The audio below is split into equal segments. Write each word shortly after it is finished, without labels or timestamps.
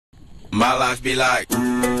My life be like, ooh,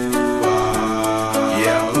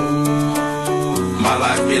 yeah, ooh. My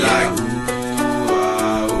life be like,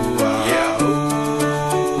 ooh, yeah, ooh.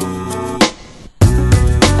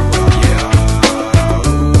 Yeah,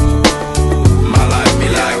 ooh. My life be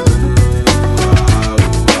like,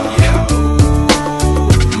 yeah, ooh.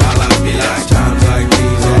 My life be like times like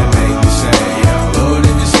these that make me say, yeah, Lord,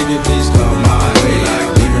 if you see me, please come my way. Like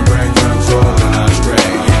leaving breadcrumbs rolling out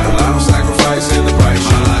stray. Yeah, I'm sacrificing the price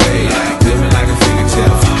you pay. Like living like a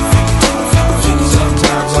fingertip.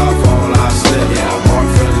 Sometimes I fall, I slip. Yeah, more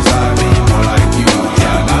feelings I mean, more like you.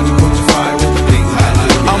 Yeah, not to put your fire with the things I do.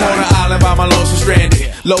 I'm on an island by my lonesome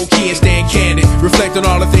stranded. Low key and staying candid. Reflect on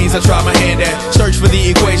all the things I try my hand at. Search for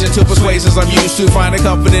the equation to persuasions I'm used to. Finding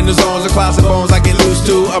comfort in the zones of clouds and bones I get loose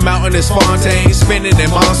to. A mountain is Fontaine. Spinning in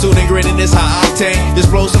monsoon and grinning is high octane.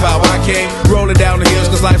 Explosive how I came. Rolling down the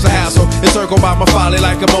hills cause life's a hassle. Encircled by my folly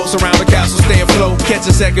like a moat around the castle. Stay afloat. Catch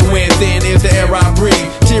a second wind. Thin is the air I breathe.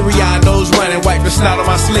 Teary-eyed nose running. Wipe the snot on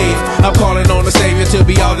my sleeve. I'm calling on the Savior to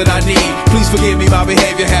be all that I need. Please forgive me, my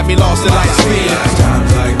behavior had me lost in light speed.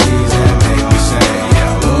 Times like these that make me say,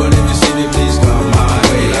 yeah, Lord, if you see me, please come my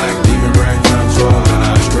way. Like leaving breadcrumbs rolling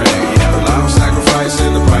out stray. Yeah, well, I'm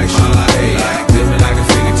sacrificing the price you pay. Like living like a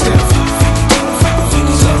fingertip.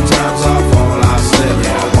 Sometimes I fall, I slip.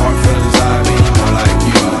 Yeah, more feelings I mean, more like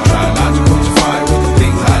you. Try not to put your fire with the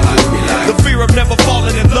things I do. The fear of never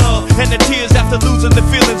falling in love, and the tears after losing the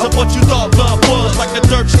feelings of what you thought love was. Like the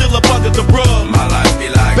dirt still up under the rug. My life be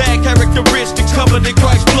like bad characteristics covered in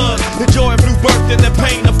Christ's blood. The joy of new birth and the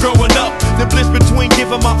pain of growing up. The bliss between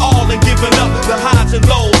giving my all and giving up. The highs and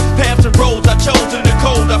lows, paths and roads I chose. In the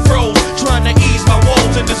cold I froze, trying to ease my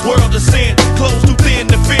woes in this world of sin. Close too thin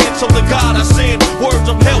to fit, so the God I send words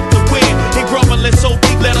of help to win. And grumbling so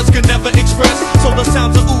deep letters can never express. So the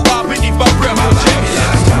sounds of ooh ah beneath my breath will check.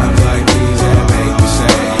 Times like these that make me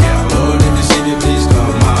say, yeah, Lord, if you see me, please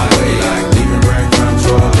come my way. Like leaving breadcrumbs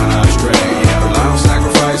rolling out stray. Yeah, well, I'm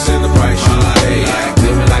sacrificing the price you pay. Like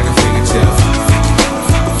living like a fingertip.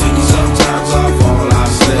 Sometimes I fall, I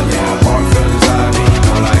slip. Yeah, more feelings I need,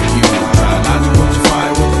 more like you. Try not to put your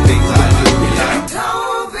fire with the things I do. Like,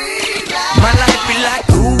 don't be like my life be like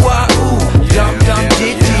ooh ah ooh, dum dum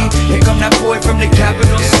ditty. Here come that boy from the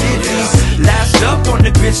capital city. Last up on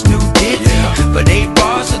the Chris new ditty, but 8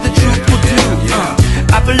 bars of the truth will do.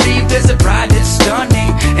 I believe there's a bride that's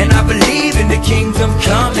stunning, and I believe in the kingdom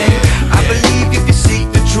coming. I believe if you seek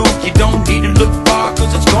the truth, you don't need to look far,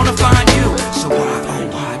 cause it's gonna find you. So why, oh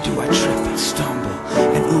why do I trip and stumble,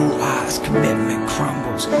 and ooh ah's commitment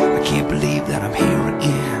crumbles? I can't believe that I'm here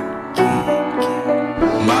again.